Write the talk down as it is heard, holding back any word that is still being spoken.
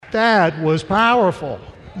That was powerful.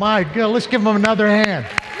 My God, let's give him another hand.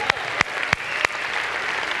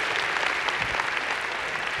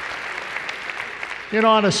 You know,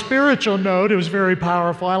 on a spiritual note, it was very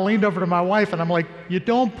powerful. I leaned over to my wife and I'm like, you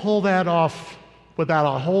don't pull that off without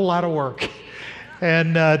a whole lot of work.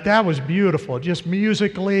 And that was beautiful, just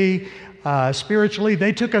musically, spiritually.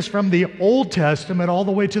 They took us from the Old Testament all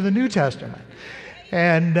the way to the New Testament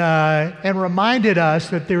and reminded us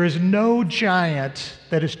that there is no giant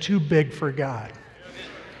that is too big for God.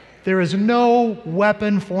 There is no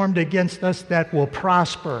weapon formed against us that will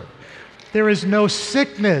prosper. There is no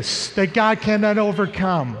sickness that God cannot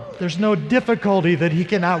overcome. There's no difficulty that he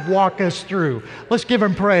cannot walk us through. Let's give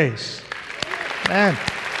him praise. Amen.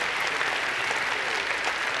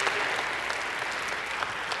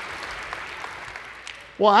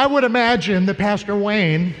 Well, I would imagine that Pastor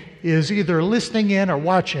Wayne is either listening in or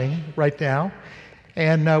watching right now.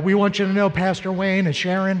 And we want you to know, Pastor Wayne and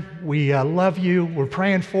Sharon, we love you. We're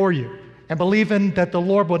praying for you and believing that the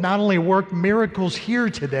Lord will not only work miracles here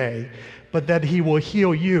today, but that he will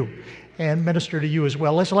heal you and minister to you as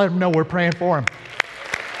well. Let's let him know we're praying for him.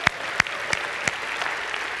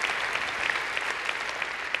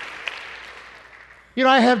 You know,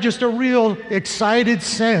 I have just a real excited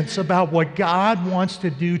sense about what God wants to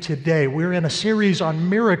do today. We're in a series on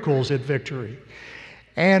miracles at Victory.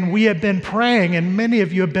 And we have been praying, and many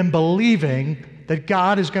of you have been believing that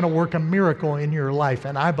God is going to work a miracle in your life.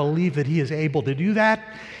 And I believe that he is able to do that.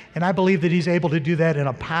 And I believe that he's able to do that in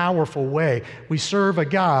a powerful way. We serve a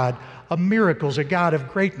God of miracles, a God of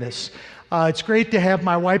greatness. It's great to have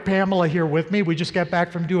my wife Pamela here with me. We just got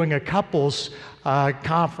back from doing a couples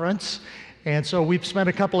conference. And so we've spent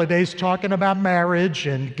a couple of days talking about marriage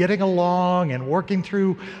and getting along and working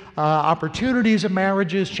through opportunities of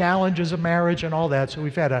marriages, challenges of marriage, and all that. So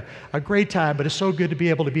we've had a great time, but it's so good to be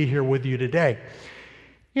able to be here with you today.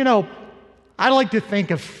 You know, I like to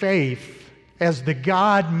think of faith as the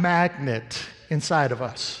God magnet inside of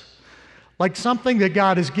us, like something that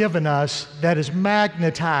God has given us that is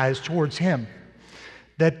magnetized towards him,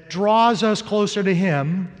 that draws us closer to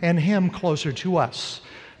him and him closer to us.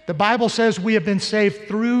 The Bible says we have been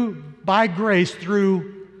saved by grace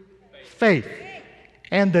through faith,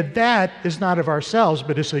 and that is not of ourselves,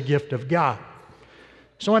 but it's a gift of God.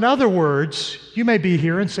 So in other words, you may be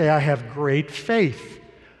here and say, I have great faith.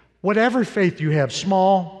 Whatever faith you have,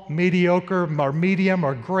 small, mediocre, or medium,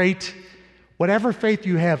 or great, whatever faith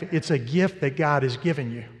you have, it's a gift that God has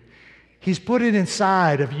given you. He's put it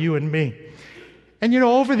inside of you and me. And you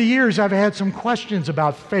know, over the years, I've had some questions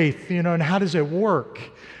about faith, you know, and how does it work?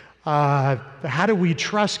 How do we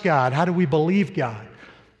trust God? How do we believe God?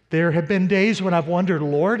 There have been days when I've wondered,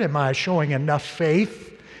 Lord, am I showing enough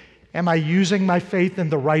faith? Am I using my faith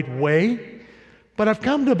in the right way? But I've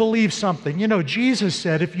come to believe something. You know, Jesus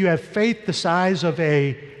said if you have faith the size of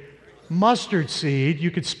a mustard seed,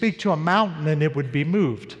 you could speak to a mountain and it would be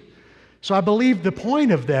moved. So I believe the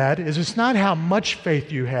point of that is it's not how much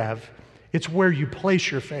faith you have, it's where you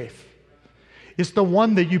place your faith. It's the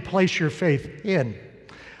one that you place your faith in.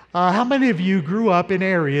 How many of you grew up in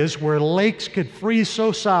areas where lakes could freeze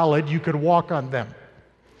so solid you could walk on them?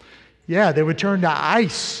 Yeah, they would turn to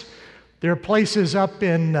ice. There are places up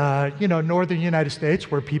in northern United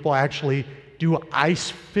States where people actually do ice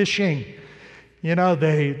fishing. You know,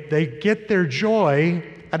 they get their joy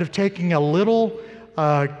out of taking a little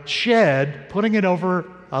shed, putting it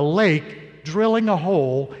over a lake, drilling a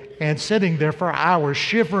hole, and sitting there for hours,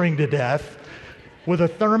 shivering to death, with a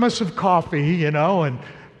thermos of coffee, you know, and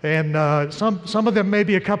some of them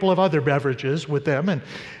maybe a couple of other beverages with them,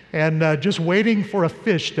 and just waiting for a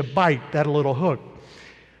fish to bite that little hook.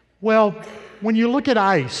 Well, when you look at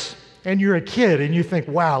ice and you're a kid and you think,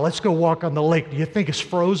 wow, let's go walk on the lake, do you think it's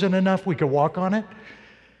frozen enough we could walk on it?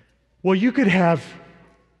 Well, you could have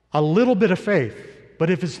a little bit of faith,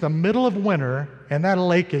 but if it's the middle of winter and that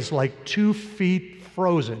lake is like 2 feet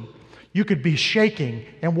frozen, you could be shaking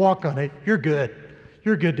and walk on it, you're good.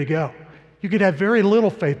 You're good to go. You could have very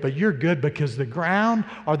little faith, but you're good because the ground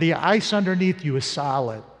or the ice underneath you is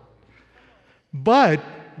solid. But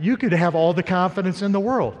you could have all the confidence in the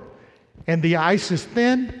world, and the ice is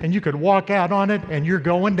thin, and you could walk out on it, and you're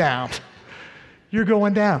going down. You're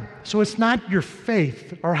going down. So it's not your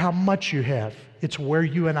faith or how much you have. It's where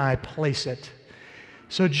you and I place it.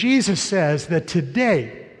 So Jesus says that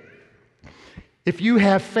today, if you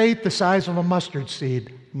have faith the size of a mustard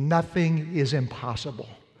seed, nothing is impossible.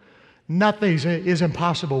 Nothing is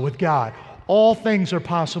impossible with God. All things are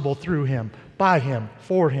possible through him, by him,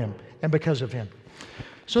 for him, and because of him.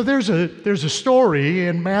 So there's a story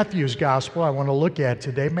in Matthew's gospel I want to look at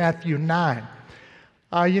today, Matthew 9.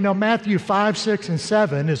 Matthew 5, 6, and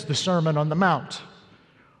 7 is the Sermon on the Mount.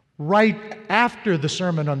 Right after the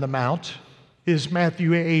Sermon on the Mount is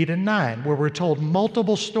Matthew 8 and 9, where we're told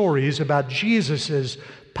multiple stories about Jesus'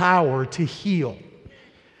 power to heal.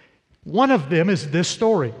 One of them is this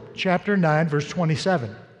story, chapter 9, verse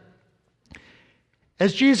 27.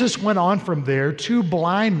 As Jesus went on from there, 2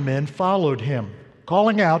 blind men followed him,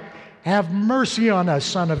 calling out, "Have mercy on us,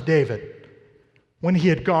 Son of David." When he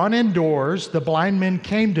had gone indoors, the blind men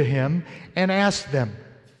came to him and asked them,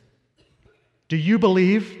 "Do you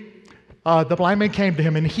believe?" The blind men came to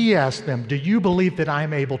him and he asked them, "Do you believe that I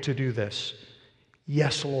am able to do this?"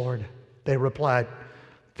 "Yes, Lord," they replied.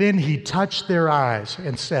 Then he touched their eyes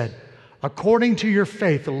and said, "According to your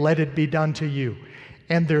faith, let it be done to you."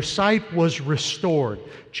 And their sight was restored.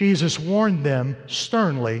 Jesus warned them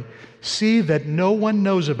sternly, "See that no one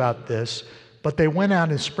knows about this," but they went out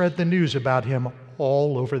and spread the news about him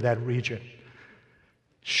all over that region.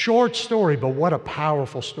 Short story, but what a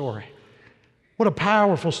powerful story. What a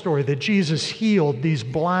powerful story that Jesus healed these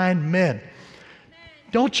blind men.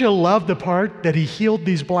 Don't you love the part that he healed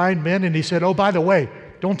these blind men and he said, "Oh, by the way,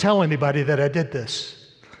 don't tell anybody that I did this"?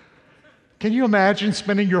 Can you imagine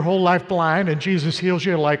spending your whole life blind and Jesus heals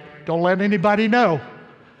you like, "Don't let anybody know"?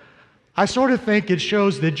 I sort of think it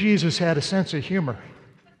shows that Jesus had a sense of humor.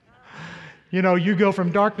 You go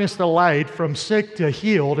from darkness to light, from sick to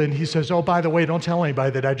healed, and he says, "Oh, by the way, don't tell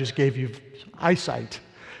anybody that I just gave you eyesight."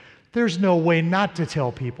 There's no way not to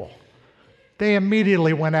tell people. They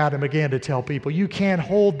immediately went out and began to tell people. You can't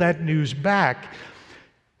hold that news back.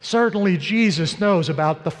 Certainly, Jesus knows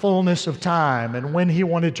about the fullness of time and when he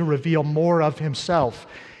wanted to reveal more of himself.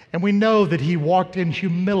 And we know that he walked in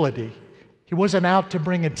humility. He wasn't out to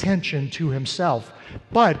bring attention to himself,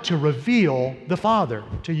 but to reveal the Father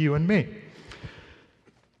to you and me.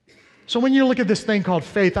 So when you look at this thing called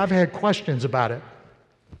faith, I've had questions about it.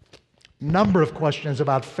 Number of questions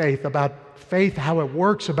about faith, how it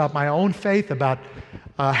works, about my own faith, about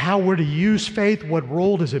how we're to use faith, what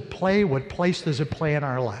role does it play, what place does it play in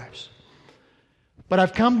our lives. But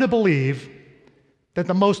I've come to believe that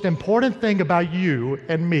the most important thing about you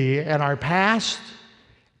and me and our past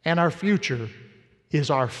and our future is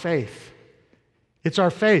our faith. It's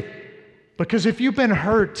our faith. Because if you've been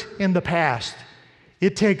hurt in the past,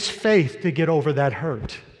 it takes faith to get over that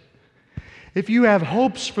hurt. If you have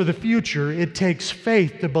hopes for the future, it takes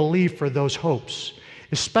faith to believe for those hopes,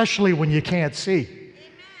 especially when you can't see.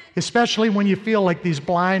 Especially when you feel like these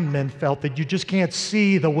blind men felt, that you just can't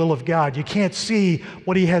see the will of God. You can't see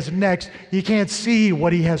what he has next. You can't see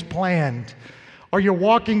what he has planned. Or you're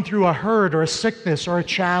walking through a hurt or a sickness or a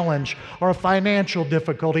challenge or a financial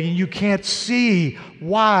difficulty, and you can't see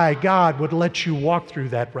why God would let you walk through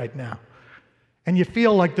that right now. And you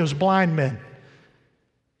feel like those blind men.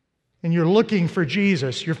 And you're looking for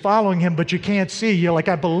Jesus. You're following him, but you can't see. You're like,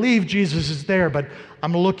 I believe Jesus is there, but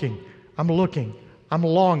I'm looking, I'm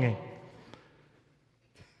longing.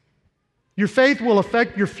 Your faith will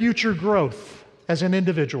affect your future growth as an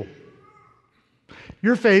individual.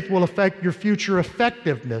 Your faith will affect your future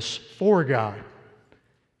effectiveness for God.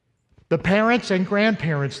 The parents and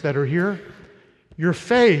grandparents that are here, your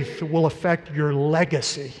faith will affect your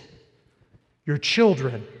legacy, your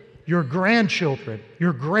children, your grandchildren,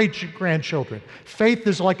 your great-grandchildren. Faith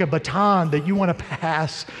is like a baton that you want to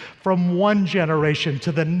pass from one generation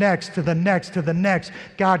to the next, to the next, to the next.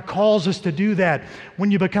 God calls us to do that.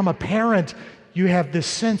 When you become a parent, you have this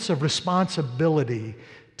sense of responsibility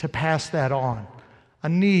to pass that on, a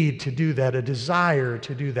need to do that, a desire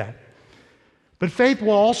to do that. But faith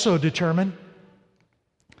will also determine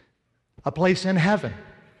a place in heaven.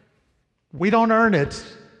 We don't earn it,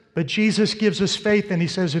 but Jesus gives us faith, and he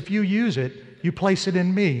says, if you use it, you place it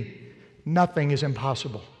in me, nothing is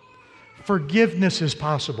impossible. Forgiveness is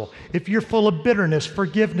possible. If you're full of bitterness,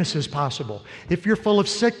 forgiveness is possible. If you're full of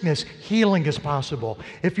sickness, healing is possible.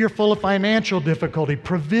 If you're full of financial difficulty,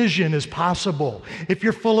 provision is possible. If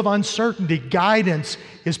you're full of uncertainty, guidance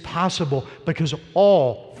is possible, because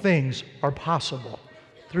all things are possible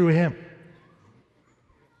through him.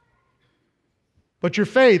 But your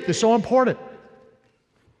faith is so important.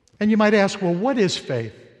 And you might ask, well, what is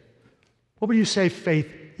faith? What would you say faith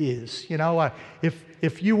is? You know,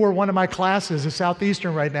 if you were one of my classes at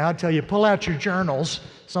Southeastern right now, I'd tell you, pull out your journals.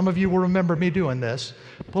 Some of you will remember me doing this.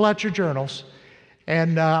 Pull out your journals,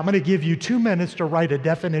 and I'm going to give you 2 minutes to write a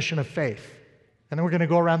definition of faith. And then we're going to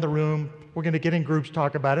go around the room. We're going to get in groups,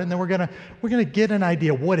 talk about it, and then we're going to get an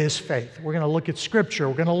idea, what is faith? We're going to look at Scripture.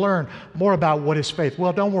 We're going to learn more about what is faith.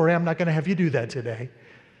 Well, don't worry, I'm not going to have you do that today.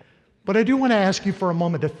 But I do want to ask you for a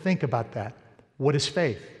moment to think about that. What is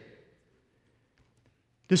faith?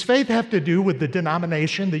 Does faith have to do with the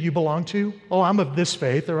denomination that you belong to? Oh, I'm of this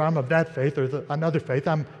faith, or I'm of that faith, or another faith.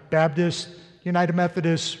 I'm Baptist, United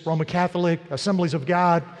Methodist, Roman Catholic, Assemblies of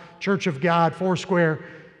God, Church of God, Foursquare.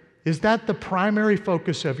 Is that the primary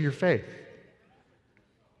focus of your faith?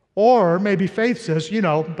 Or maybe faith says,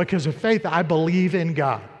 because of faith, I believe in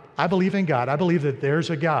God. I believe in God. I believe that there's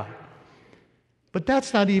a God. But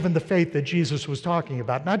that's not even the faith that Jesus was talking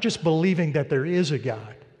about, not just believing that there is a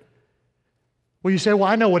God. Well, you say, well,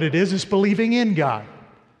 I know what it is. It's believing in God.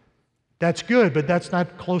 That's good, but that's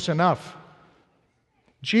not close enough.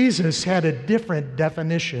 Jesus had a different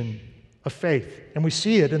definition of faith, and we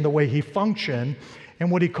see it in the way he functioned and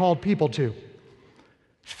what he called people to.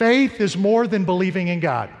 Faith is more than believing in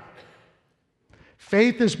God.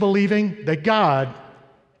 Faith is believing that God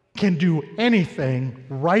can do anything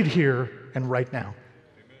right here and right now.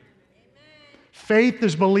 Faith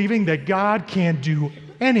is believing that God can do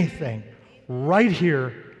anything right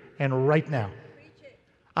here and right now.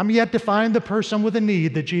 I'm yet to find the person with a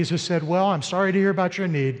need that Jesus said, well, I'm sorry to hear about your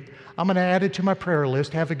need. I'm going to add it to my prayer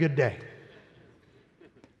list. Have a good day.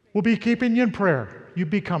 We'll be keeping you in prayer. You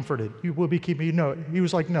be comforted. You will be keeping you. No, he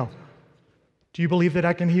was like, no. Do you believe that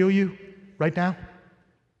I can heal you right now?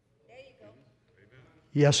 There you go.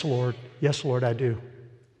 Yes, Lord. Yes, Lord, I do.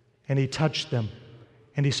 And he touched them.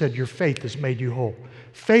 And he said, your faith has made you whole.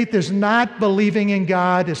 Faith is not believing in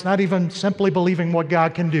God. It's not even simply believing what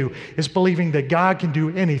God can do. It's believing that God can do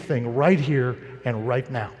anything right here and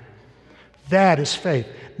right now. That is faith.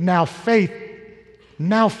 Now faith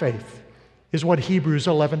is what Hebrews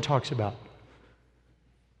 11 talks about.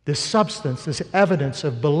 This substance, this evidence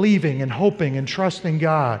of believing and hoping and trusting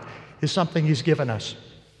God is something he's given us.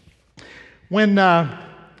 When I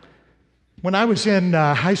was in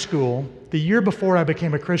high school, the year before I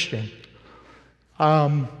became a Christian,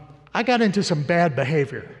 I got into some bad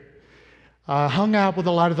behavior. Hung out with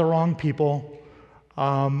a lot of the wrong people.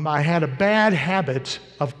 I had a bad habit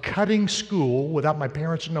of cutting school without my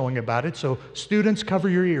parents knowing about it, so students, cover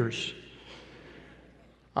your ears.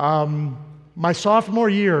 My sophomore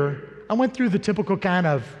year, I went through the typical kind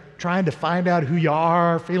of trying to find out who you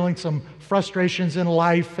are, feeling some frustrations in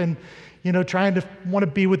life, and trying to want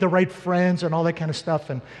to be with the right friends and all that kind of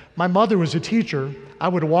stuff. And my mother was a teacher. I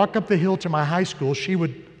would walk up the hill to my high school. She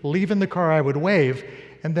would leave in the car. I would wave,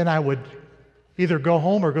 and then I would either go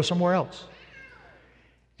home or go somewhere else.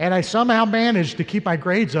 And I somehow managed to keep my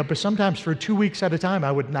grades up, but sometimes for 2 weeks at a time,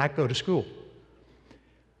 I would not go to school.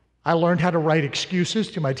 I learned how to write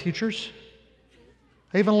excuses to my teachers.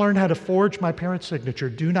 I even learned how to forge my parents' signature.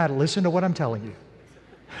 Do not listen to what I'm telling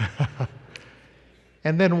you.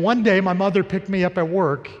 And then one day, my mother picked me up at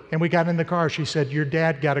work, and we got in the car. She said, your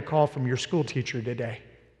dad got a call from your school teacher today.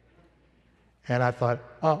 And I thought,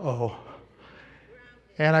 uh-oh.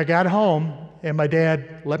 And I got home, and my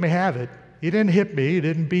dad let me have it. He didn't hit me. He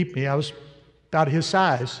didn't beat me. I was about his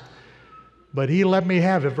size. But he let me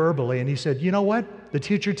have it verbally, and he said, you know what? The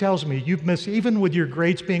teacher tells me you've missed, even with your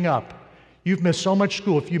grades being up, you've missed so much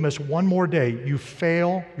school. If you miss one more day, you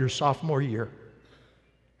fail your sophomore year.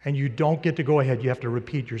 And you don't get to go ahead. You have to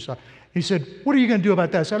repeat yourself. He said, what are you going to do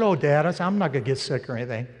about that? I said, oh, Dad, I'm not going to get sick or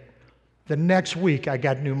anything. The next week, I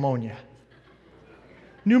got pneumonia.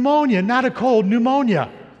 Pneumonia, not a cold,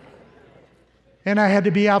 pneumonia. And I had to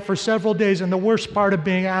be out for several days. And the worst part of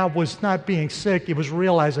being out was not being sick. It was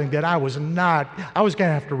realizing that I was going to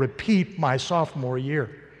have to repeat my sophomore year.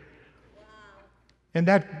 And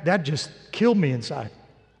that just killed me inside.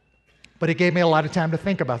 But it gave me a lot of time to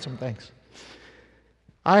think about some things.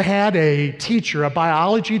 I had a teacher, a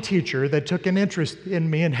biology teacher, that took an interest in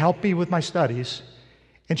me and helped me with my studies.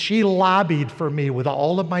 And she lobbied for me with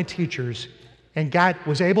all of my teachers and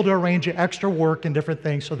was able to arrange extra work and different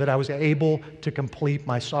things so that I was able to complete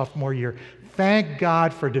my sophomore year. Thank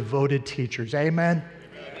God for devoted teachers. Amen?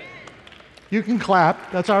 Amen. You can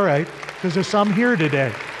clap. That's all right, because there's some here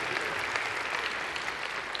today.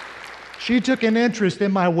 She took an interest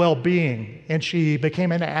in my well-being, and she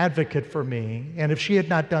became an advocate for me. And if she had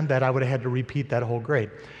not done that, I would have had to repeat that whole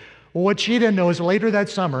grade. Well, what she didn't know is later that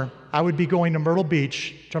summer, I would be going to Myrtle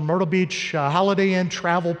Beach Holiday Inn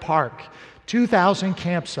Travel Park, 2,000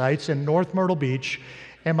 campsites in North Myrtle Beach.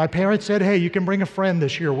 And my parents said, hey, you can bring a friend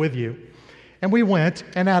this year with you. And we went,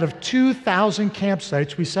 and out of 2,000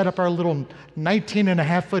 campsites, we set up our little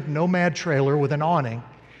 19.5-foot Nomad trailer with an awning.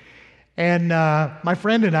 And my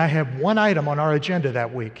friend and I had one item on our agenda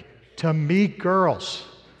that week, to meet girls.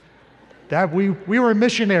 That we were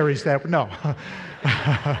missionaries no.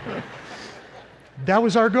 That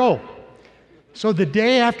was our goal. So the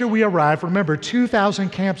day after we arrived, remember,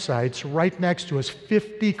 2,000 campsites right next to us,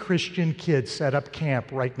 50 Christian kids set up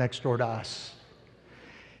camp right next door to us.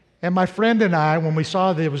 And my friend and I, when we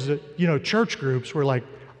saw there was, church groups, we're like,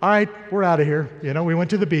 all right, we're out of here. We went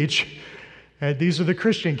to the beach. And these are the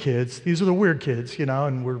Christian kids. These are the weird kids,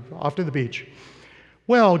 and we're off to the beach.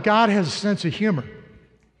 Well, God has a sense of humor.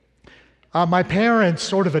 My parents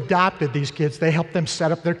sort of adopted these kids. They helped them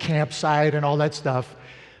set up their campsite and all that stuff.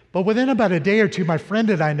 But within about a day or two, my friend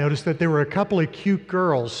and I noticed that there were a couple of cute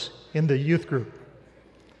girls in the youth group.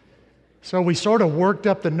 So we sort of worked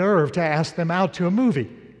up the nerve to ask them out to a movie.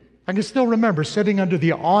 I can still remember sitting under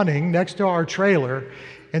the awning next to our trailer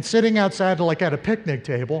and sitting outside like at a picnic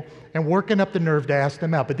table and working up the nerve to ask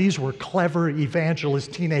them out. But these were clever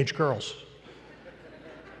evangelist teenage girls.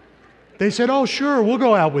 They said, oh, sure, we'll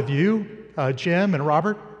go out with you, Jim and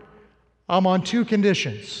Robert. I'm on 2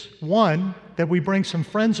 conditions. One, that we bring some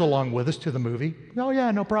friends along with us to the movie. Oh,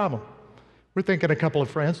 yeah, no problem. We're thinking a couple of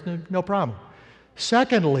friends, no problem.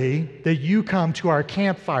 Secondly, that you come to our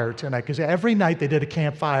campfire tonight, because every night they did a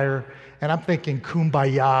campfire, and I'm thinking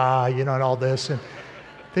kumbaya, and all this. And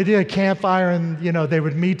they did a campfire, and, they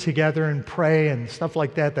would meet together and pray and stuff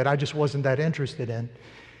like that I just wasn't that interested in.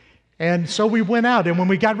 And so we went out, and when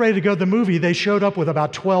we got ready to go to the movie, they showed up with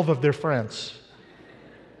about 12 of their friends.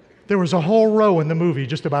 There was a whole row in the movie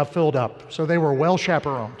just about filled up, so they were well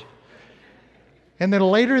chaperoned. And then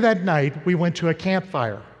later that night, we went to a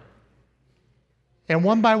campfire. And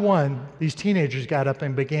one by one, these teenagers got up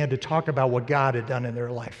and began to talk about what God had done in their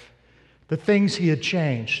life, the things He had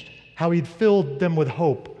changed, how He'd filled them with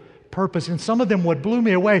hope, purpose. And some of them, what blew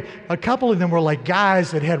me away, a couple of them were like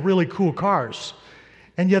guys that had really cool cars.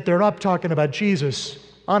 And yet they're up talking about Jesus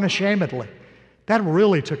unashamedly. That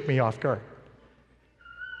really took me off guard.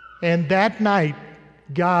 And that night,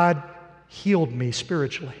 God healed me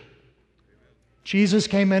spiritually. Jesus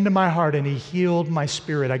came into my heart and He healed my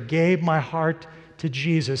spirit. I gave my heart to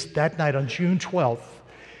Jesus that night on June 12th.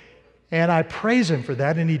 And I praise Him for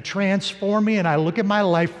that, and He transformed me, and I look at my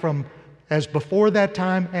life from as before that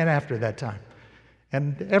time and after that time.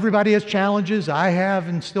 And everybody has challenges. I have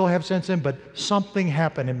and still have since then, but something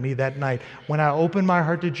happened in me that night. When I opened my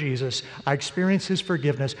heart to Jesus, I experienced His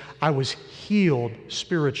forgiveness. I was healed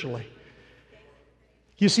spiritually.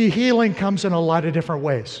 You see, healing comes in a lot of different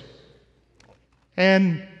ways.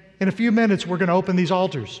 And in a few minutes, we're going to open these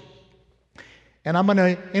altars. And I'm going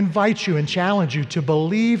to invite you and challenge you to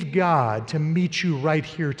believe God to meet you right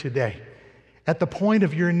here today at the point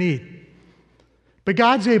of your need. But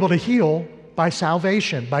God's able to heal by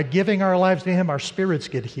salvation. By giving our lives to Him, our spirits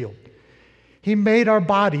get healed. He made our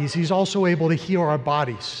bodies. He's also able to heal our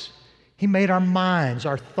bodies. He made our minds,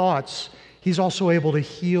 our thoughts. He's also able to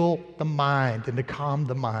heal the mind and to calm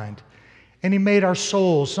the mind. And He made our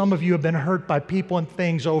souls. Some of you have been hurt by people and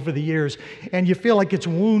things over the years, and you feel like it's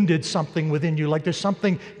wounded something within you, like there's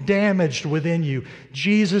something damaged within you.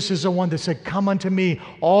 Jesus is the one that said, come unto me,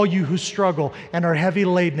 all you who struggle and are heavy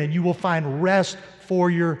laden, and you will find rest for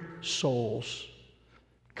your souls.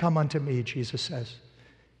 Come unto me, Jesus says.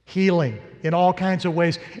 Healing in all kinds of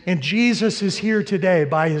ways. And Jesus is here today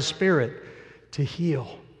by His Spirit to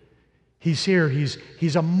heal. He's here.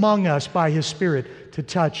 He's among us by His Spirit to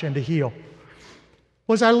touch and to heal.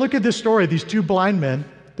 Well, as I look at this story, these 2 blind men,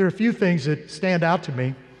 there are a few things that stand out to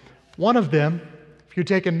me. One of them, if you're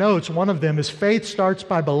taking notes, one of them is faith starts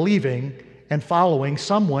by believing and following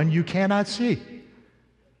someone you cannot see.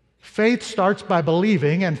 Faith starts by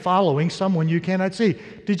believing and following someone you cannot see.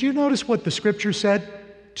 Did you notice what the Scripture said?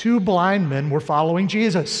 2 blind men were following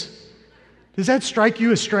Jesus. Does that strike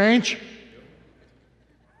you as strange?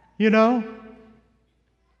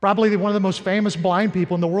 Probably one of the most famous blind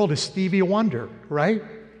people in the world is Stevie Wonder, right?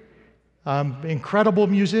 Incredible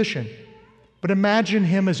musician. But imagine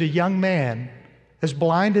him as a young man, as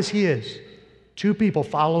blind as he is, 2 people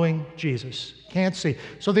following Jesus. Can't see.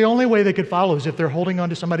 So the only way they could follow is if they're holding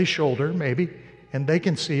onto somebody's shoulder, maybe, and they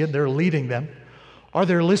can see it, they're leading them, or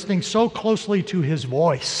they're listening so closely to His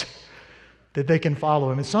voice that they can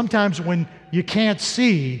follow Him. And sometimes when you can't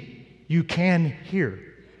see, you can hear.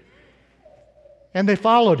 And they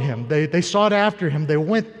followed Him. They sought after Him. They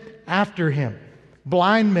went after Him.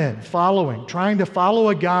 Blind men following, trying to follow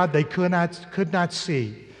a God they could not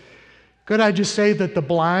see. Could I just say that the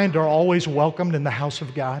blind are always welcomed in the house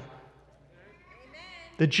of God?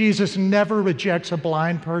 That Jesus never rejects a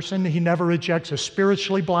blind person. He never rejects a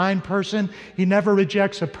spiritually blind person. He never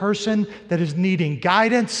rejects a person that is needing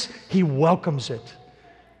guidance. He welcomes it.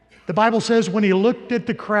 The Bible says when He looked at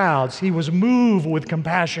the crowds, He was moved with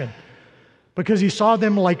compassion because He saw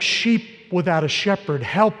them like sheep without a shepherd,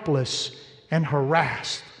 helpless and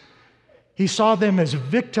harassed. He saw them as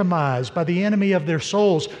victimized by the enemy of their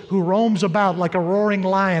souls who roams about like a roaring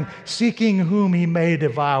lion, seeking whom he may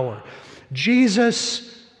devour.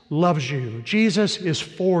 Jesus loves you. Jesus is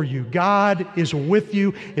for you. God is with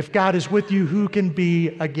you. If God is with you, who can be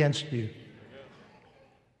against you?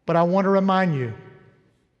 But I want to remind you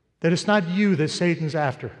that it's not you that Satan's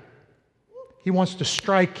after. He wants to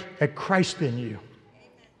strike at Christ in you.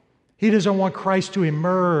 He doesn't want Christ to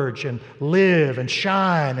emerge and live and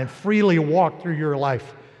shine and freely walk through your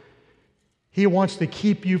life. He wants to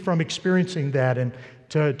keep you from experiencing that and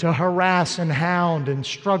to harass and hound and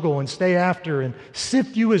struggle and stay after and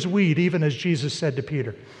sift you as wheat, even as Jesus said to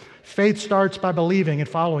Peter. Faith starts by believing and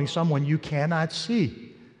following someone you cannot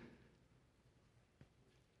see.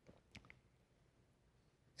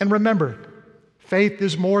 And remember, faith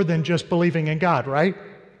is more than just believing in God, right?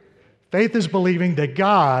 Faith is believing that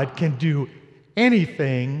God can do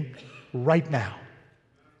anything right now.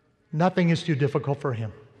 Nothing is too difficult for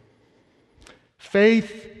him.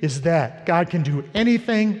 Faith is that God can do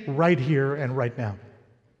anything right here and right now.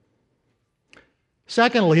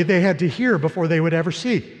 Secondly, they had to hear before they would ever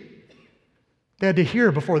see. They had to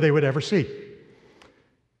hear before they would ever see.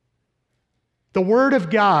 The Word of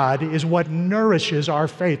God is what nourishes our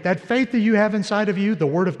faith. That faith that you have inside of you, the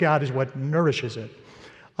Word of God is what nourishes it.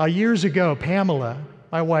 Years ago, Pamela,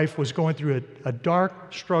 my wife, was going through a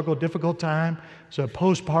dark struggle, difficult time. It's a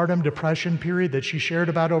postpartum depression period that she shared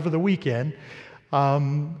about over the weekend.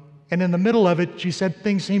 And in the middle of it, she said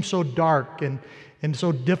things seemed so dark and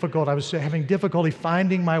so difficult. I was having difficulty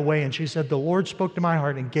finding my way. And she said, the Lord spoke to my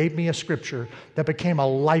heart and gave me a scripture that became a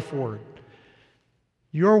life word.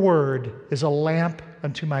 Your word is a lamp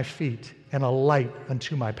unto my feet and a light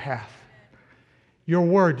unto my path. Your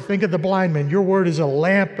word, think of the blind man, your word is a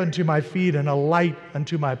lamp unto my feet and a light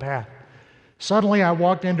unto my path. Suddenly I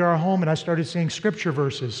walked into our home and I started seeing scripture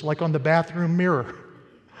verses like on the bathroom mirror.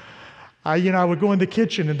 I would go in the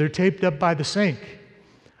kitchen and they're taped up by the sink.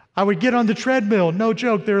 I would get on the treadmill, no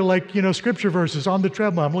joke, they're like, scripture verses on the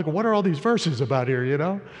treadmill. I'm looking, what are all these verses about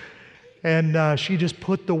here, And she just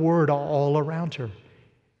put the word all around her.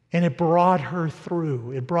 And it brought her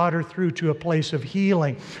through. It brought her through to a place of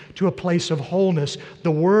healing, to a place of wholeness.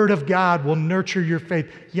 The Word of God will nurture your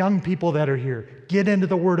faith. Young people that are here, get into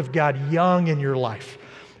the Word of God young in your life.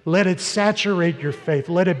 Let it saturate your faith.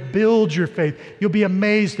 Let it build your faith. You'll be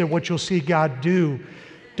amazed at what you'll see God do.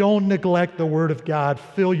 Don't neglect the Word of God.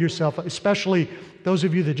 Fill yourself, especially those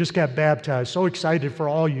of you that just got baptized. So excited for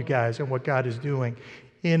all you guys and what God is doing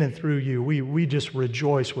in and through you. We just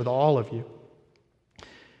rejoice with all of you.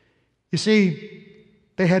 You see,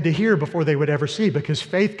 they had to hear before they would ever see, because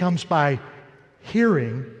faith comes by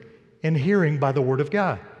hearing, and hearing by the Word of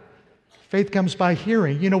God. Faith comes by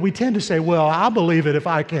hearing. We tend to say, well, I'll believe it if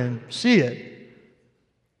I can see it.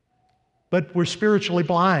 But we're spiritually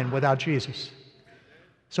blind without Jesus.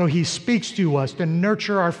 So he speaks to us to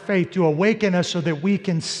nurture our faith, to awaken us so that we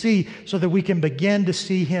can see, so that we can begin to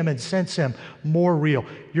see him and sense him more real.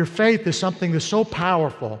 Your faith is something that's so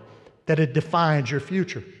powerful that it defines your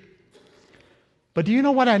future. But do you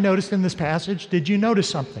know what I noticed in this passage? Did you notice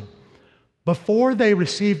something? Before they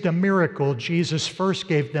received a miracle, Jesus first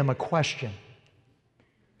gave them a question.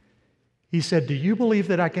 He said, do you believe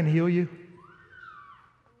that I can heal you?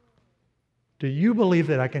 Do you believe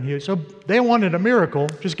that I can heal you? So they wanted a miracle.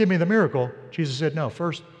 Just give me the miracle. Jesus said, no,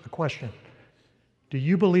 first a question. Do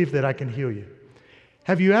you believe that I can heal you?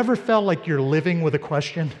 Have you ever felt like you're living with a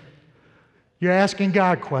question? You're asking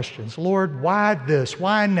God questions. Lord, why this?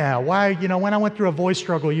 Why now? Why, when I went through a voice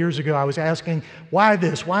struggle years ago, I was asking, why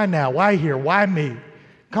this? Why now? Why here? Why me?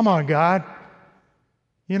 Come on, God.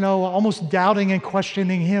 Almost doubting and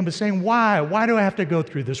questioning him, but saying, why? Why do I have to go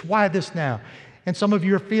through this? Why this now? And some of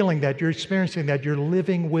you are feeling that. You're experiencing that. You're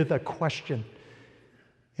living with a question.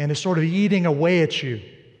 And it's sort of eating away at you.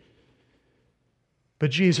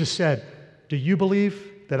 But Jesus said, do you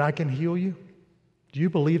believe that I can heal you? Do you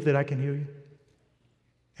believe that I can heal you?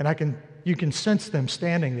 And you can sense them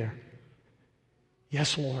standing there.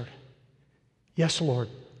 Yes, Lord. Yes, Lord.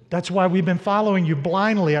 That's why we've been following you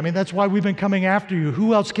blindly. That's why we've been coming after you.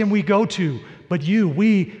 Who else can we go to but you?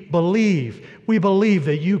 We believe. We believe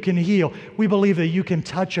that you can heal. We believe that you can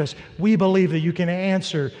touch us. We believe that you can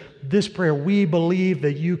answer this prayer. We believe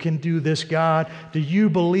that you can do this, God. Do you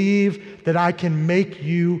believe that I can make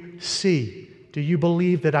you see? Do you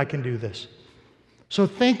believe that I can do this? So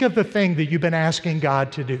think of the thing that you've been asking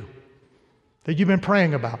God to do, that you've been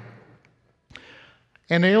praying about.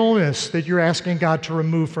 An illness that you're asking God to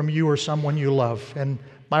remove from you or someone you love. And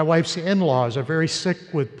my wife's in-laws are very sick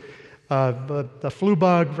with the flu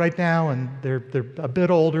bug right now, and they're a bit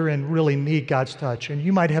older and really need God's touch. And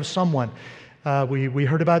you might have someone. We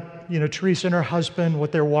heard about Teresa and her husband,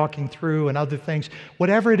 what they're walking through and other things.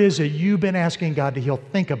 Whatever it is that you've been asking God to heal,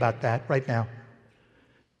 think about that right now.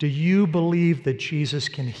 Do you believe that Jesus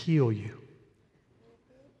can heal you?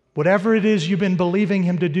 Whatever it is you've been believing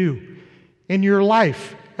Him to do in your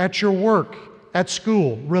life, at your work, at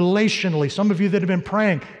school, relationally. Some of you that have been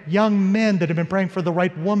praying, young men that have been praying for the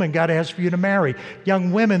right woman God has for you to marry,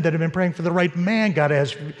 young women that have been praying for the right man God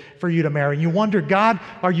has for you to marry. And you wonder, God,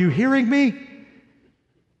 are you hearing me?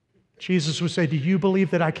 Jesus would say, do you believe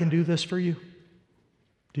that I can do this for you?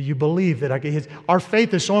 Do you believe that I can? Our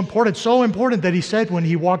faith is so important that He said when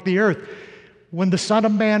He walked the earth, when the Son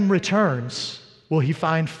of Man returns, will He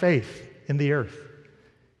find faith in the earth?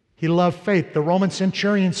 He loved faith. The Roman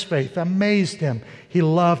centurion's faith amazed him. He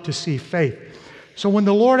loved to see faith. So when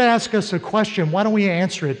the Lord asks us a question, why don't we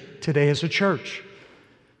answer it today as a church?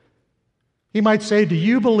 He might say, do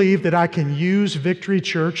you believe that I can use Victory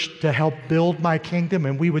Church to help build my kingdom?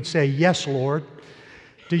 And we would say, yes, Lord.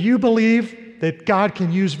 Do you believe that God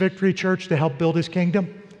can use Victory Church to help build His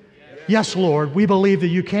kingdom? Yes, Lord, we believe that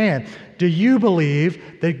you can. Do you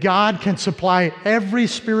believe that God can supply every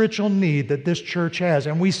spiritual need that this church has?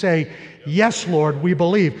 And we say, yes, Lord, we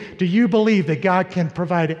believe. Do you believe that God can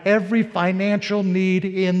provide every financial need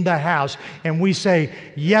in the house? And we say,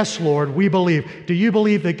 yes, Lord, we believe. Do you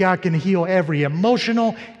believe that God can heal every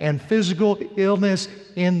emotional and physical illness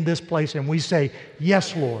in this place? And we say,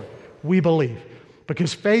 yes, Lord, we believe.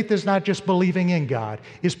 Because faith is not just believing in God,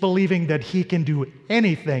 it's believing that He can do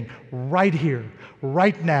anything right here,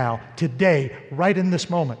 right now, today, right in this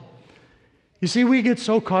moment. You see, we get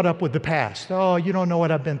so caught up with the past. Oh, you don't know what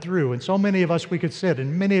I've been through. And so many of us, we could sit,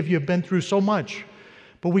 and many of you have been through so much.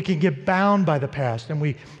 But we can get bound by the past,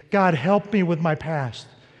 and God, help me with my past.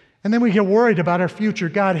 And then we get worried about our future.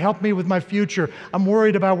 God, help me with my future. I'm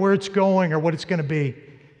worried about where it's going or what it's going to be.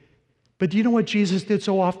 But do you know what Jesus did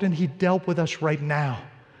so often? He dealt with us right now.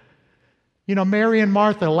 You know, Mary and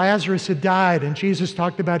Martha, Lazarus had died, and Jesus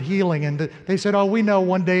talked about healing. And they said, oh, we know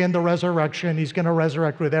one day in the resurrection, He's going to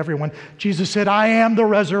resurrect with everyone. Jesus said, I am the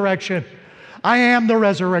resurrection. I am the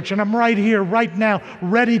resurrection. I'm right here, right now,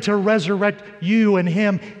 ready to resurrect you and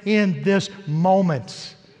him in this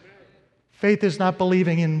moment. Faith is not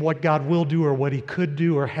believing in what God will do or what He could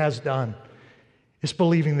do or has done. It's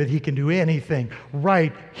believing that He can do anything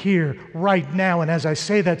right here, right now. And as I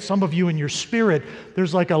say that, some of you in your spirit,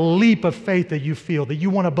 there's like a leap of faith that you feel, that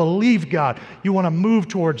you want to believe God. You want to move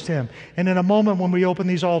towards Him. And in a moment when we open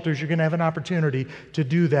these altars, you're going to have an opportunity to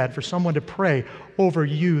do that, for someone to pray over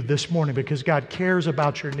you this morning, because God cares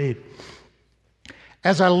about your need.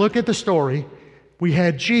 As I look at the story, we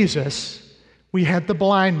had Jesus, we had the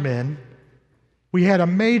blind men, we had a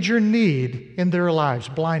major need in their lives,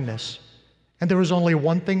 blindness. And there was only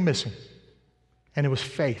one thing missing, and it was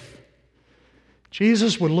faith.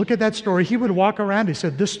 Jesus would look at that story. He would walk around. He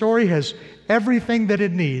said, this story has everything that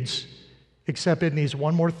it needs, except it needs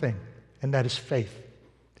one more thing, and that is faith.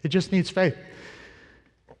 It just needs faith.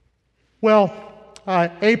 Well,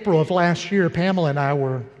 April of last year, Pamela and I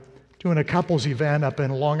were doing a couples event up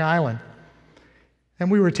in Long Island.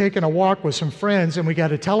 And we were taking a walk with some friends, and we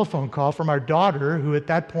got a telephone call from our daughter, who at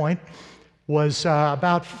that point was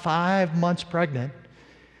about 5 months pregnant,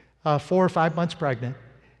 4 or 5 months pregnant,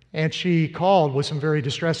 and she called with some very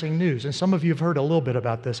distressing news. And some of you have heard a little bit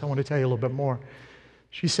about this. I want to tell you a little bit more.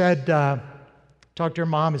 She said, talked to her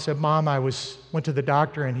mom and said, Mom, I went to the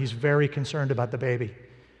doctor, and he's very concerned about the baby.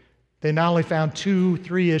 They not only found 2,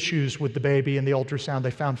 3 issues with the baby in the ultrasound,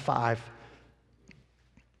 they found 5.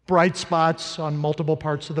 Bright spots on multiple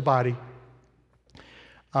parts of the body.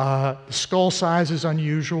 The skull size is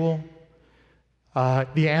unusual.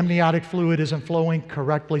 The amniotic fluid isn't flowing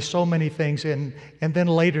correctly, so many things. And then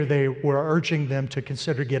later they were urging them to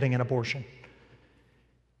consider getting an abortion.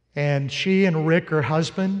 And she and Rick, her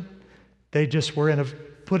husband, they just were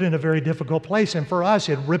put in a very difficult place. And for us,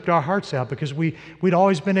 it ripped our hearts out, because we'd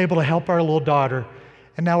always been able to help our little daughter.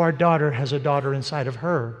 And now our daughter has a daughter inside of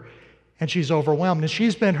her. And she's overwhelmed.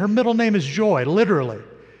 And her middle name is Joy, literally.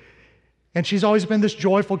 And she's always been this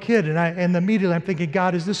joyful kid. And immediately I'm thinking,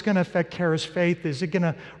 God, is this going to affect Kara's faith? Is it going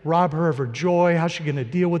to rob her of her joy? How's she going to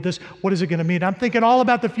deal with this? What is it going to mean? I'm thinking all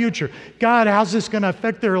about the future. God, how's this going to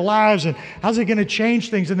affect their lives? And how's it going to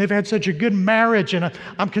change things? And they've had such a good marriage. And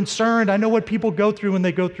I'm concerned. I know what people go through when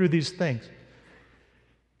they go through these things.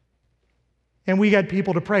 And we got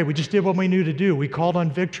people to pray. We just did what we knew to do. We called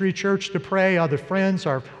on Victory Church to pray, other friends,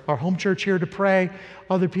 our home church here to pray,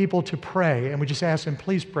 other people to pray. And we just asked them,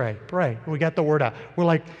 please pray, pray. And we got the word out. We're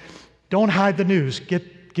like, don't hide the news.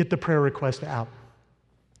 Get the prayer request out.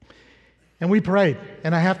 And we prayed.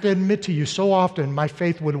 And I have to admit to you, so often my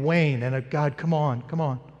faith would wane. And God, come on, come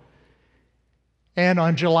on. And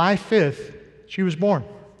on July 5th, she was born.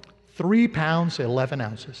 3 pounds, 11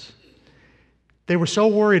 ounces. They were so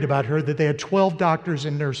worried about her that they had 12 doctors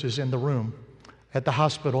and nurses in the room at the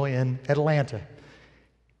hospital in Atlanta.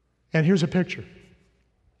 And here's a picture.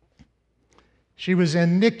 She was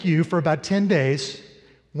in NICU for about 10 days.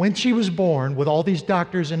 When she was born, with all these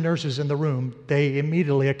doctors and nurses in the room, they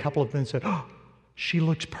immediately, a couple of them said, "Oh, she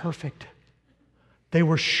looks perfect." They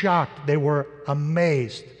were shocked. They were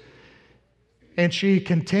amazed. And she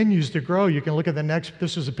continues to grow. You can look at the next.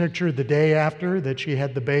 This is a picture the day after that she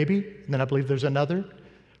had the baby. And then I believe there's another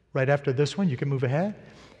right after this one. You can move ahead.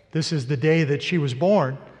 This is the day that she was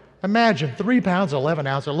born. Imagine 3 pounds, 11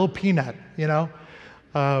 ounces, a little peanut, you know.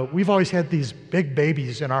 We've always had these big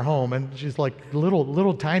babies in our home, and she's like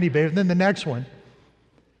little tiny baby. And then the next one.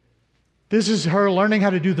 This is her learning how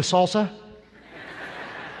to do the salsa.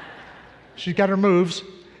 She's got her moves.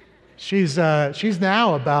 She's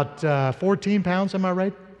now about 14 pounds, am I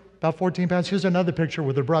right? About 14 pounds. Here's another picture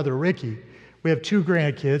with her brother, Ricky. We have 2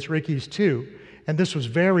 grandkids. Ricky's 2. And this was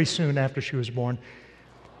very soon after she was born.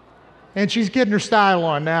 And she's getting her style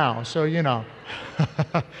on now, so you know.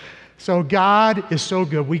 So God is so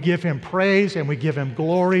good. We give him praise and we give him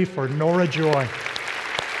glory for Nora Joy.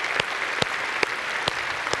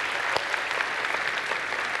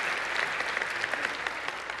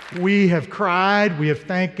 We have cried, we have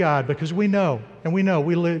thanked God because we know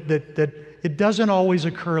that it doesn't always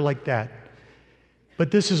occur like that.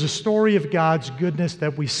 But this is a story of God's goodness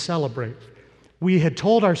that we celebrate. We had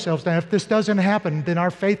told ourselves that if this doesn't happen, then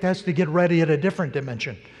our faith has to get ready at a different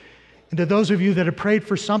dimension. And to those of you that have prayed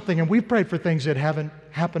for something, and we've prayed for things that haven't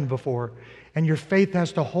happened before, and your faith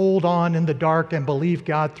has to hold on in the dark and believe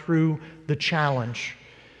God through the challenge.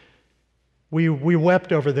 We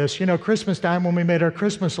wept over this. You know, Christmas time when we made our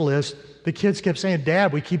Christmas list, the kids kept saying,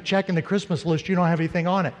 "Dad, we keep checking the Christmas list. You don't have anything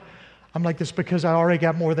on it." I'm like, "This because I already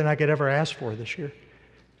got more than I could ever ask for this year."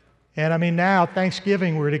 And I mean, now,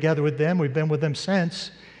 Thanksgiving, we're together with them. We've been with them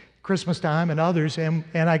since Christmas time and others, and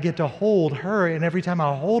I get to hold her, and every time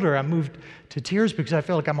I hold her, I'm moved to tears because I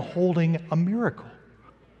feel like I'm holding a miracle.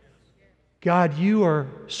 God, you are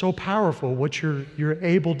so powerful, what you're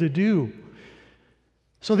able to do.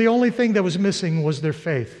 So the only thing that was missing was their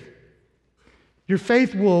faith. Your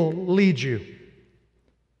faith will lead you.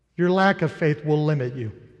 Your lack of faith will limit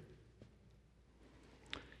you.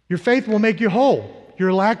 Your faith will make you whole.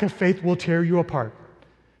 Your lack of faith will tear you apart.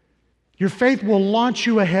 Your faith will launch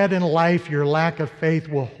you ahead in life. Your lack of faith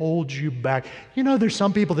will hold you back. You know, there's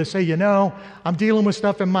some people that say, you know, I'm dealing with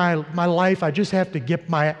stuff in my life. I just have to get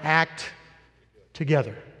my act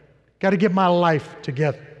together. Got to get my life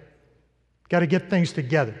together. Got to get things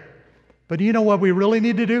together. But do you know what we really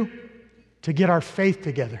need to do? To get our faith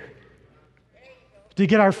together. To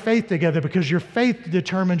get our faith together, because your faith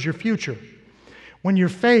determines your future. When your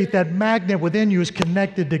faith, that magnet within you, is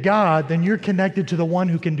connected to God, then you're connected to the one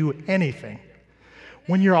who can do anything.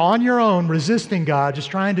 When you're on your own, resisting God,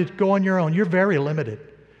 just trying to go on your own, you're very limited.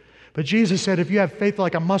 But Jesus said, if you have faith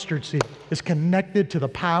like a mustard seed, it's connected to the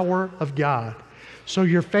power of God. So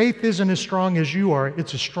your faith isn't as strong as you are,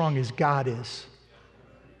 it's as strong as God is.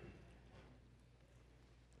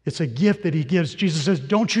 It's a gift that he gives. Jesus says,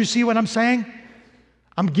 don't you see what I'm saying?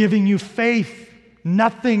 I'm giving you faith.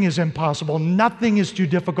 Nothing is impossible. Nothing is too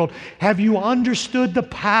difficult. Have you understood the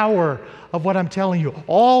power of what I'm telling you?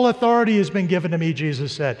 All authority has been given to me,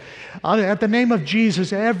 Jesus said. At the name of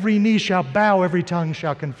Jesus, every knee shall bow, every tongue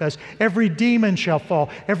shall confess, every demon shall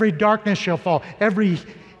fall, every darkness shall fall, every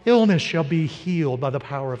illness shall be healed by the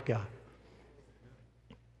power of God.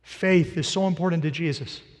 Faith is so important to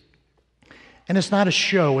Jesus. And it's not a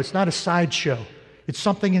show. It's not a sideshow. It's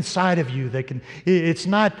something inside of you that can, it's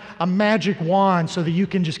not a magic wand so that you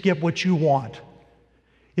can just get what you want.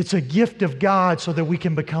 It's a gift of God so that we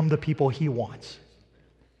can become the people he wants.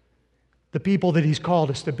 The people that he's called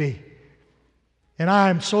us to be. And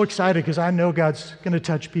I'm so excited because I know God's going to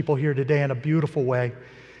touch people here today in a beautiful way.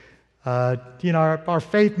 Our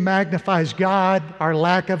faith magnifies God. Our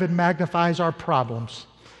lack of it magnifies our problems.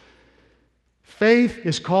 Faith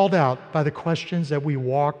is called out by the questions that we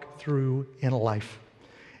walk through in life.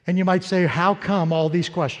 And you might say, how come all these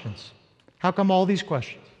questions? How come all these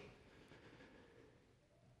questions?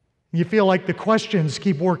 You feel like the questions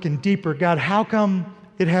keep working deeper. God, how come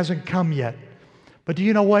it hasn't come yet? But do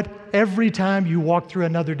you know what? Every time you walk through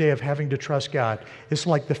another day of having to trust God, it's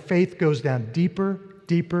like the faith goes down deeper,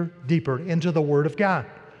 deeper, deeper into the Word of God.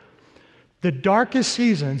 The darkest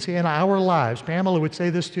seasons in our lives, Pamela would say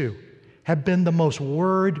this too, have been the most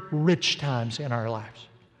word-rich times in our lives.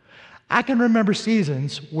 I can remember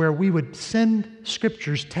seasons where we would send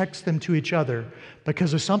scriptures, text them to each other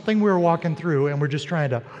because of something we were walking through, and we're just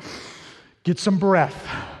trying to get some breath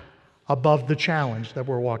above the challenge that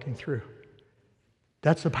we're walking through.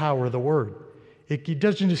 That's the power of the Word. It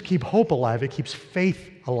doesn't just keep hope alive, it keeps faith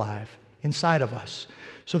alive inside of us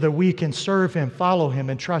so that we can serve Him, follow Him,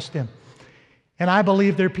 and trust Him. And I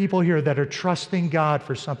believe there are people here that are trusting God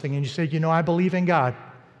for something. And you say, I believe in God.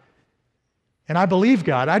 And I believe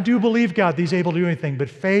God. I do believe God that He's able to do anything. But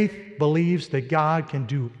faith believes that God can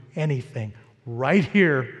do anything right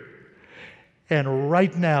here and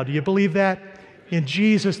right now. Do you believe that? In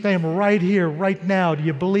Jesus' name, right here, right now, do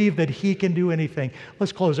you believe that He can do anything?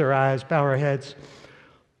 Let's close our eyes, bow our heads.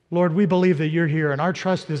 Lord, we believe that You're here, and our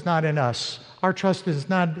trust is not in us. Our trust is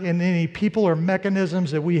not in any people or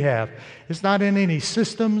mechanisms that we have. It's not in any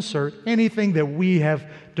systems or anything that we have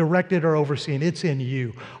directed or overseen. It's in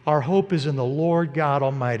You. Our hope is in the Lord God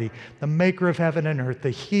Almighty, the maker of heaven and earth,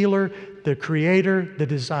 the healer, the creator, the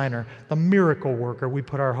designer, the miracle worker. We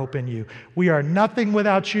put our hope in You. We are nothing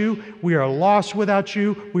without You. We are lost without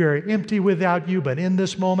You. We are empty without You. But in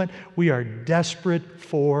this moment, we are desperate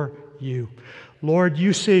for You. Lord,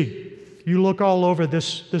 You see. You look all over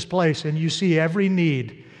this place and You see every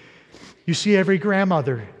need. You see every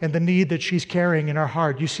grandmother and the need that she's carrying in her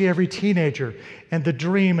heart. You see every teenager and the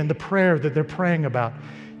dream and the prayer that they're praying about.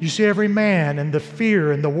 You see every man and the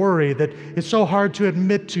fear and the worry that it's so hard to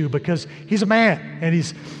admit to because he's a man and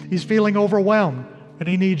he's feeling overwhelmed and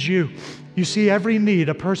he needs You. You see every need,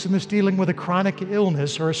 a person that's dealing with a chronic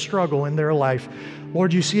illness or a struggle in their life.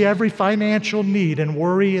 Lord, You see every financial need and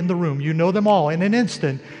worry in the room. You know them all. In an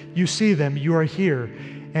instant, You see them. You are here.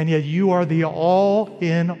 And yet You are the all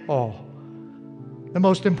in all. The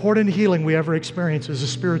most important healing we ever experience is a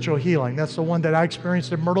spiritual healing. That's the one that I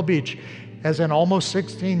experienced in Myrtle Beach as an almost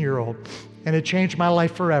 16-year-old. And it changed my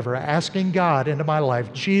life forever, asking God into my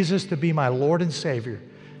life, Jesus to be my Lord and Savior,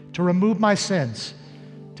 to remove my sins,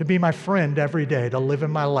 to be my friend every day, to live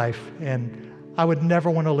in my life. And I would never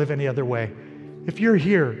want to live any other way. If you're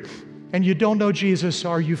here and you don't know Jesus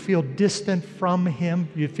or you feel distant from Him,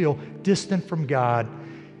 you feel distant from God,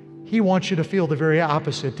 He wants you to feel the very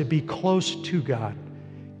opposite, to be close to God.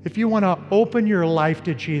 If you want to open your life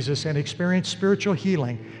to Jesus and experience spiritual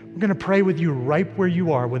healing, we're going to pray with you right where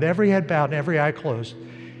you are, with every head bowed and every eye closed.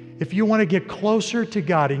 If you want to get closer to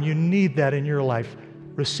God and you need that in your life,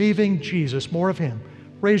 receiving Jesus, more of Him,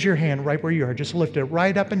 raise your hand right where you are. Just lift it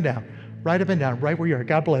right up and down, right up and down, right where you are.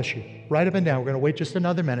 God bless you. Right up and down. We're going to wait just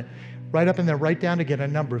another minute. Right up and then right down again, a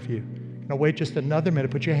number of you. Going to wait just another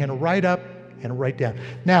minute. Put your hand right up and right down.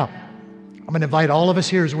 Now, I'm going to invite all of us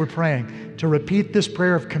here as we're praying to repeat this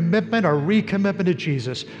prayer of commitment or recommitment to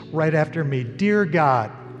Jesus right after me. Dear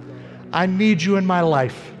God, I need You in my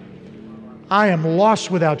life. I am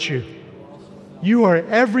lost without You. You are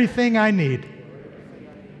everything I need.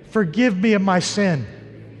 Forgive me of my sin,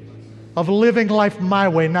 of living life my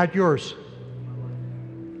way, not Yours.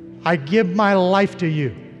 I give my life to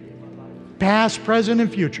You, past, present,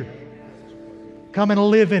 and future. Come and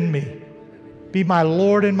live in me. Be my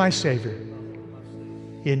Lord and my Savior.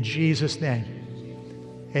 In Jesus' name,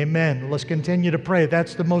 amen. Let's continue to pray.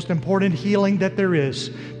 That's the most important healing that there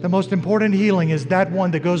is. The most important healing is that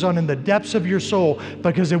one that goes on in the depths of your soul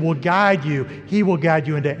because it will guide you. He will guide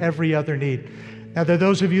you into every other need. Now, there are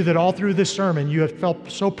those of you that all through this sermon, you have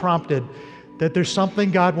felt so prompted that there's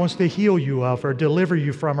something God wants to heal you of or deliver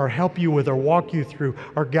you from or help you with or walk you through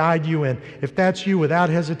or guide you in. If that's you,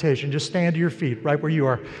 without hesitation, just stand to your feet right where you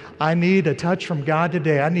are. I need a touch from God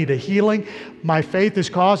today. I need a healing. My faith is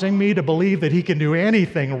causing me to believe that He can do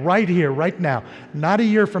anything right here, right now. Not a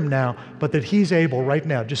year from now, but that He's able right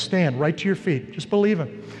now. Just stand right to your feet. Just believe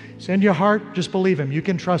Him. It's in your heart. Just believe Him. You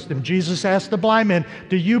can trust Him. Jesus asked the blind man,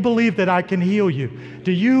 do you believe that I can heal you?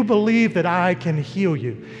 Do you believe that I can heal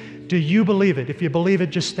you? Do you believe it? If you believe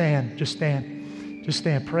it, just stand. Just stand. Just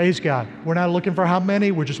stand. Praise God. We're not looking for how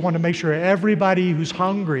many. We just want to make sure everybody who's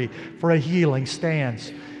hungry for a healing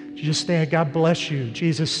stands. Just stand. God bless you.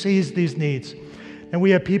 Jesus sees these needs. And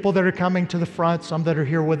we have people that are coming to the front, some that are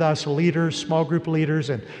here with us, leaders, small group leaders,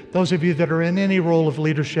 and those of you that are in any role of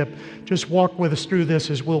leadership, just walk with us through this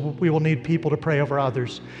as we will need people to pray over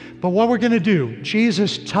others. But what we're going to do,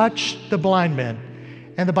 Jesus touched the blind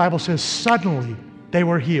men, and the Bible says suddenly they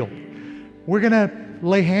were healed. We're going to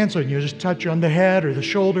lay hands on you, just touch you on the head or the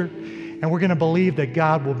shoulder, and we're going to believe that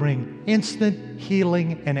God will bring instant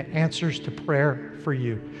healing and answers to prayer for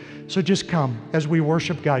you. So just come as we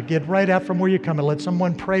worship God. Get right out from where you come and let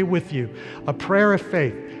someone pray with you. A prayer of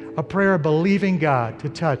faith, a prayer of believing God to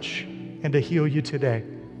touch and to heal you today.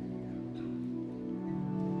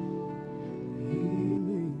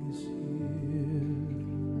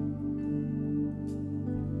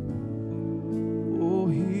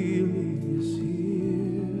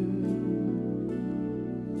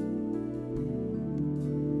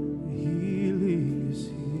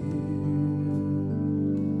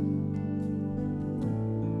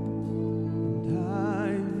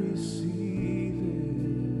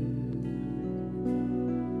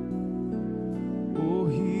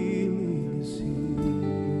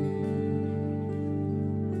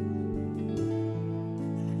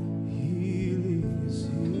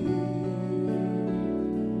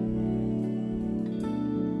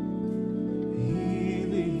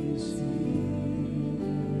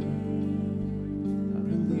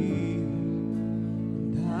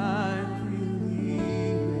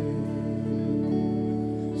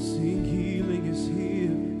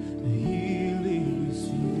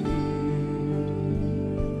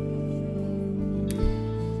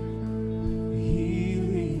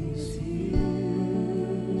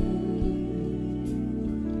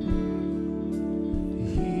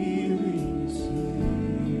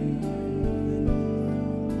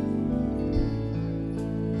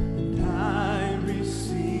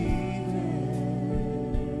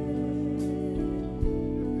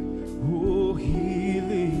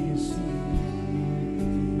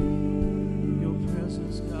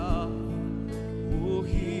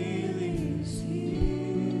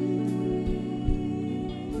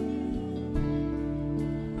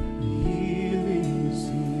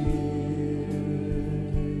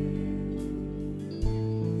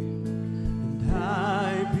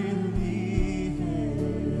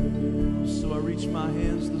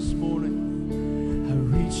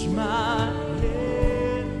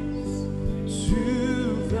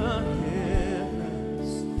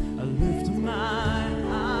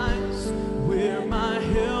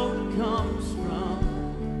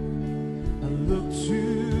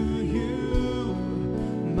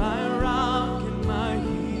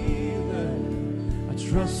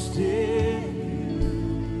 trust in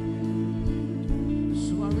you.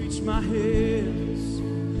 So I reach my hands,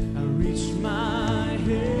 I reach my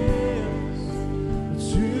hands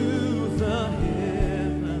to the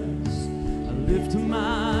heavens. I lift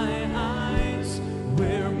my eyes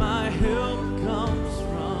where my help comes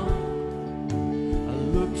from. I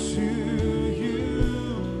look to you,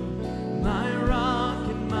 my rock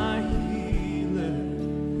and my healer.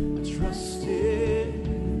 I trust in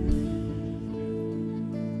you.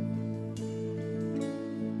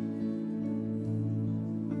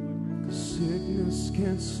 'Cause sickness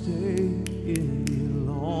can't stay any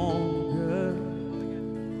longer.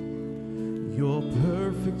 Your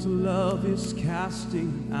perfect love is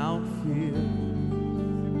casting out fear.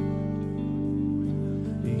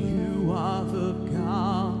 You are the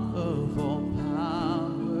God of all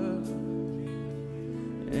power,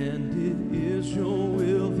 and it is your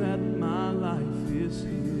will that my life is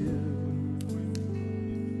here.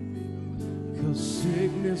 'Cause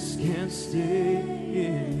sickness can't stay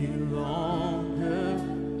any longer.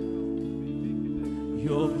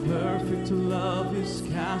 Your perfect love is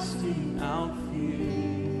casting out fear.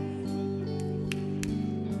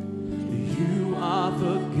 You are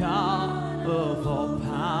the God of all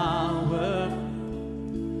power,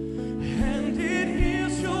 and it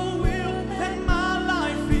is your will that my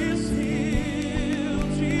life is healed,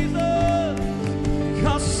 Jesus.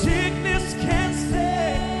 'Cause sickness can't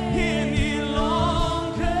stay any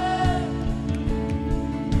longer.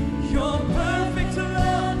 Your perfect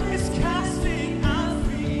love is casting out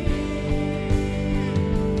fear.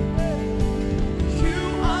 You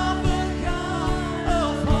are the God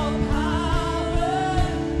of all power,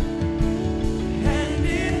 and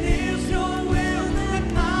it is your will that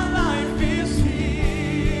my life is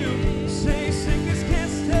healed. Say sickness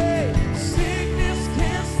can't stay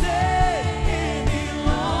any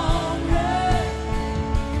longer.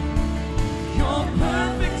 Your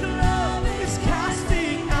perfect love is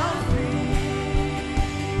casting out fear.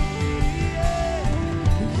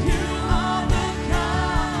 You are the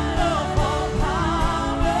God of all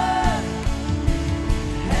power,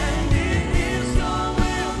 and it is your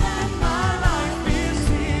will that my life is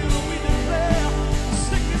healed. We declare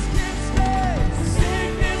sickness can't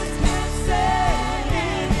stay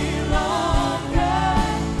any longer.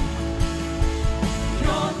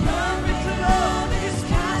 Your perfect love is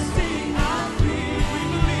casting out fear. We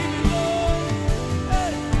believe it, Lord.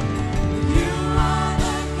 You are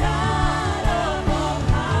the God of all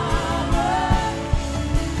power,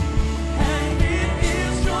 and it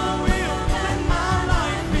is your will that my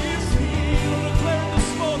life is healed. Declare this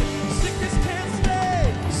morning, sickness can't stay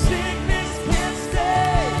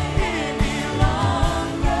any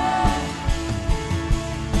longer.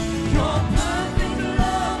 Your perfect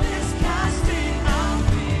love is casting out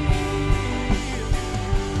fear.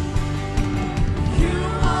 You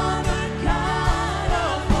are the God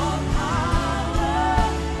of all power,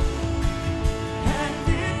 and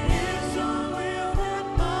it is your will that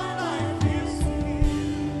my life is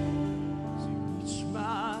healed. So reach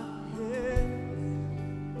my hand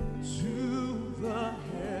to the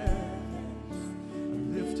heavens,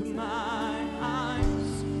 lift my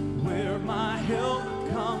eyes where my help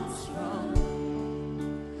comes from.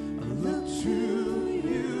 I look to you,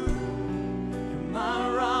 you're my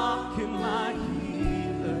rock and my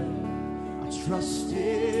healer. I trust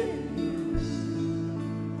in you.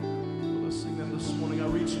 Let's sing that this morning. I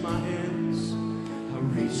reach my hands, I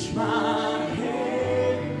reach my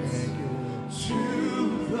hands to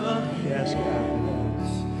the Yes, God. heavens.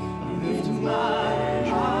 I lift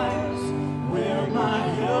my eyes where my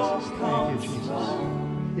help Thank you, comes Jesus.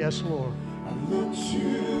 from. Yes, Lord. I look to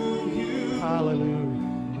you, Hallelujah.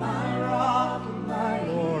 my rock and my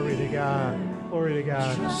Glory to God. Glory to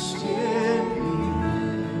God. trust in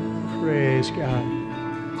you. Praise God.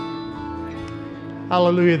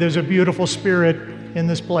 Hallelujah. There's a beautiful spirit in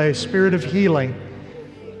this place, spirit of healing.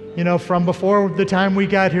 You know, from before the time we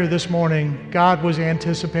got here this morning, God was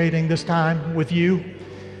anticipating this time with you.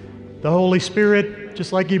 The Holy Spirit,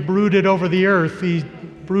 just like He brooded over the earth, He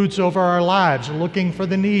broods over our lives, looking for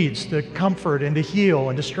the needs to comfort and to heal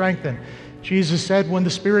and to strengthen. Jesus said, when the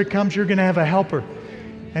Spirit comes, you're going to have a helper.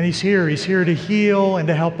 And He's here. He's here to heal and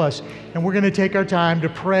to help us. And we're going to take our time to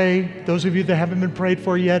pray. Those of you that haven't been prayed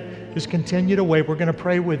for yet, just continue to wait. We're going to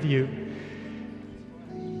pray with you.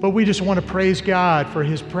 But we just want to praise God for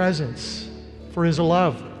His presence, for His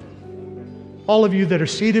love. All of you that are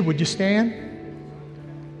seated, would you stand?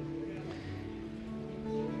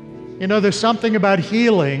 You know, there's something about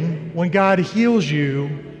healing. When God heals you,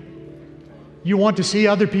 you want to see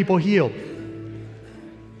other people healed.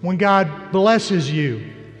 When God blesses you,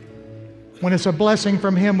 When it's a blessing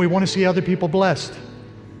from Him, we want to see other people blessed.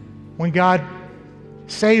 When God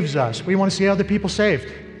saves us, we want to see other people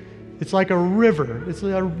saved. It's like a river. It's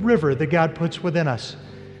a river that God puts within us.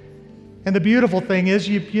 And the beautiful thing is,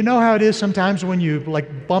 you know how it is sometimes when you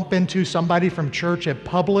like bump into somebody from church at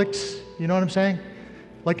Publix. You know what I'm saying?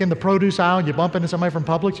 Like in the produce aisle, you bump into somebody from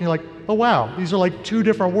Publix, and you're like, oh wow, these are like two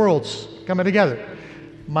different worlds coming together.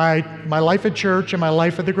 My life at church and my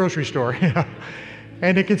life at the grocery store. You know?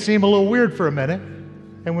 And it can seem a little weird for a minute.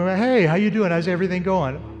 And we're like, hey, how you doing? How's everything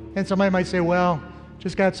going? And somebody might say, well,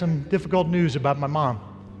 just got some difficult news about my mom.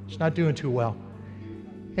 She's not doing too well.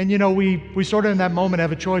 And you know, we sort of in that moment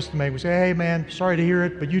have a choice to make. We say, hey man, sorry to hear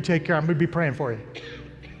it, but you take care. I'm going to be praying for you.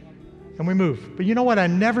 And we move. But you know what? I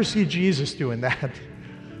never see Jesus doing that.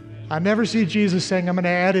 I never see Jesus saying, I'm going to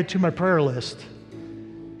add it to my prayer list.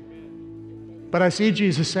 But I see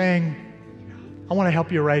Jesus saying, I want to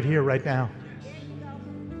help you right here, right now.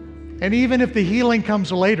 And even if the healing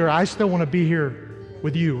comes later, I still want to be here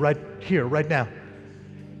with you right here, right now.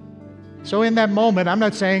 So in that moment, I'm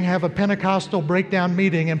not saying have a Pentecostal breakdown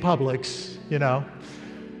meeting in Publix, you know.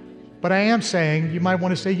 But I am saying you might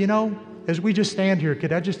want to say, you know, as we just stand here,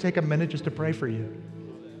 could I just take a minute just to pray for you?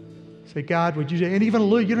 Say, God, would you, and even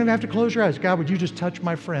look, you don't have to close your eyes. God, would you just touch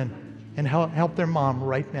my friend and help their mom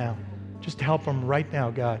right now? Just help them right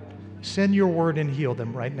now, God. Send your word and heal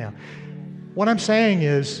them right now. What I'm saying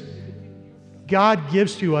is, God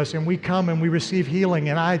gives to us and we come and we receive healing,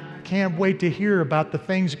 and I can't wait to hear about the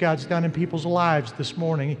things God's done in people's lives this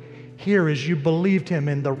morning here as you believed Him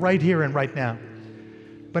in the right here and right now.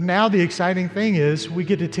 But now the exciting thing is we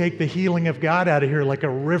get to take the healing of God out of here like a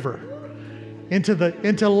river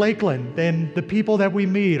into Lakeland, and the people that we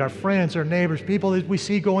meet, our friends, our neighbors, people that we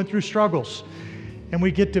see going through struggles. And we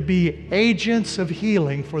get to be agents of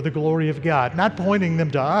healing for the glory of God, not pointing them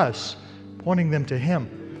to us, pointing them to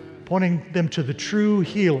Him. Pointing them to the true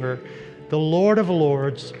healer, the Lord of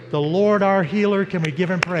Lords, the Lord our healer. Can we give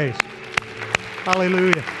Him praise?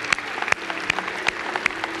 Hallelujah.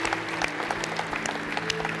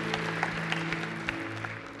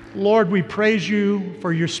 Lord, we praise you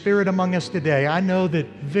for your Spirit among us today. I know that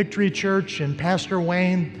Victory Church and Pastor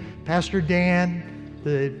Wayne, Pastor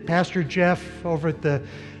Dan, Pastor Jeff over at the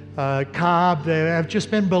Cobb, they have just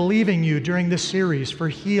been believing you during this series for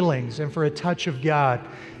healings and for a touch of God.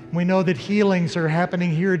 We know that healings are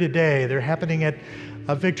happening here today. They're happening at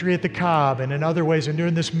Victory at the Cobb and in other ways. And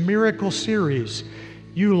during this miracle series,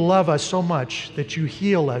 you love us so much that you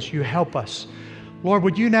heal us, you help us. Lord,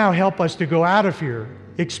 would you now help us to go out of here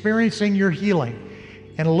experiencing your healing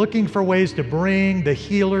and looking for ways to bring the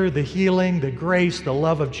healer, the healing, the grace, the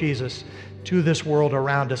love of Jesus to this world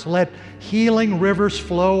around us. Let healing rivers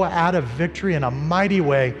flow out of Victory in a mighty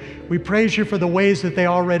way. We praise you for the ways that they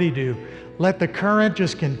already do. Let the current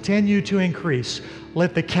just continue to increase.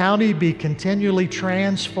 Let the county be continually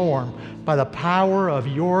transformed by the power of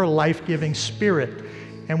your life-giving Spirit.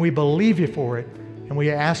 And we believe you for it, and we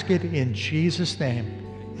ask it in Jesus' name.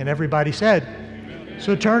 And everybody said, amen.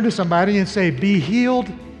 So turn to somebody and say, be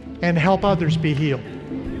healed and help others be healed.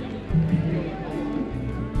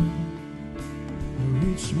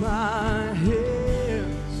 Reach my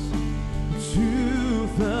hands to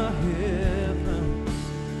the heavens,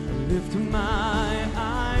 lift my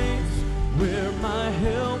eyes where my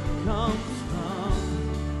help comes from.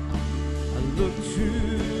 I look to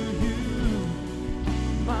you,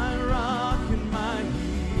 my rock and my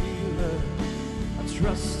healer. I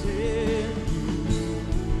trust in